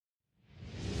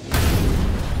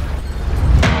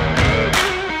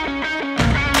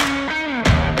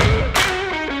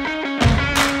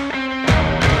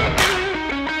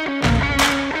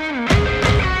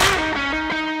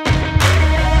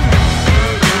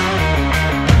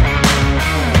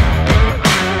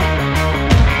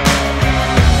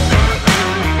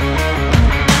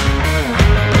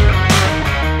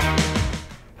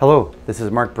This is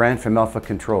Mark Brand from Alpha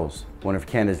Controls, one of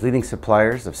Canada's leading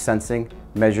suppliers of sensing,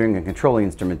 measuring and controlling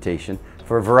instrumentation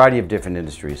for a variety of different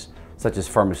industries, such as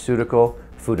pharmaceutical,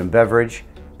 food and beverage,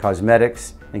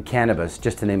 cosmetics, and cannabis,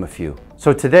 just to name a few.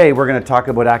 So today we're going to talk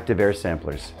about active air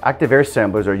samplers. Active air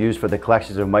samplers are used for the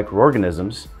collections of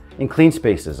microorganisms in clean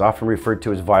spaces, often referred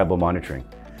to as viable monitoring.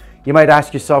 You might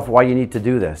ask yourself why you need to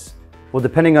do this. Well,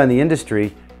 depending on the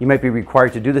industry, you might be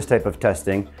required to do this type of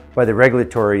testing by the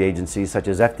regulatory agencies such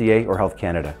as FDA or Health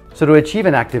Canada. So to achieve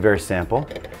an active air sample,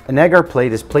 an agar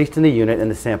plate is placed in the unit and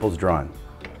the sample is drawn.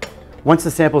 Once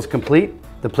the sample is complete,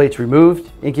 the plate's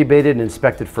removed, incubated, and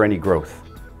inspected for any growth.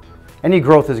 Any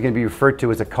growth is going to be referred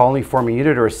to as a colony forming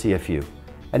unit or a CFU.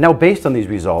 And now based on these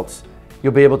results,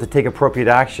 you'll be able to take appropriate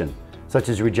action, such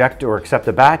as reject or accept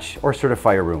a batch or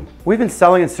certify a room. We've been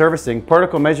selling and servicing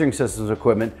particle measuring systems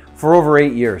equipment for over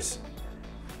 8 years.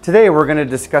 Today we're going to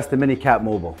discuss the MiniCapt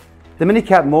Mobile. The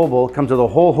MiniCapt Mobile comes with a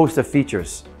whole host of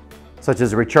features, such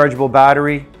as a rechargeable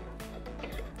battery,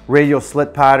 radial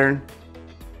slit pattern,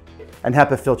 and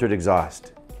HEPA filtered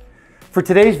exhaust. For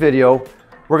today's video,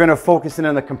 we're going to focus in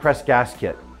on the compressed gas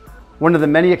kit, one of the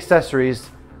many accessories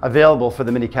available for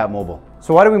the MiniCapt Mobile.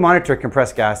 So why do we monitor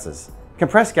compressed gases?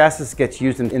 Compressed gases gets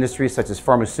used in industries such as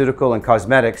pharmaceutical and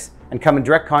cosmetics and come in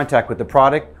direct contact with the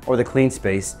product or the clean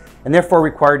space and therefore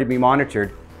required to be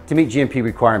monitored to meet GMP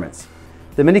requirements.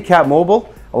 The MiniCapt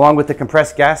Mobile, along with the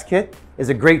compressed gas kit, is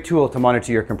a great tool to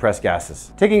monitor your compressed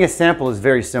gases. Taking a sample is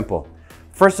very simple.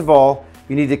 First of all,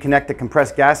 you need to connect the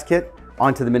compressed gas kit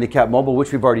onto the MiniCapt Mobile,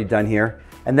 which we've already done here,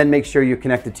 and then make sure you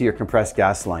connect it to your compressed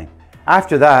gas line.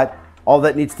 After that, all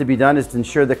that needs to be done is to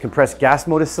ensure the compressed gas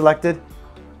mode is selected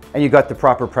and you got the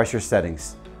proper pressure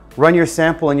settings. Run your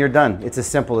sample and you're done. It's as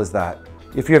simple as that.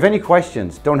 If you have any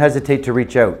questions, don't hesitate to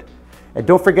reach out. And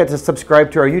don't forget to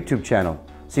subscribe to our YouTube channel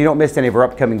so you don't miss any of our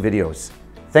upcoming videos.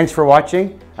 Thanks for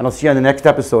watching, and I'll see you on the next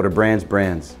episode of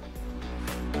Brands.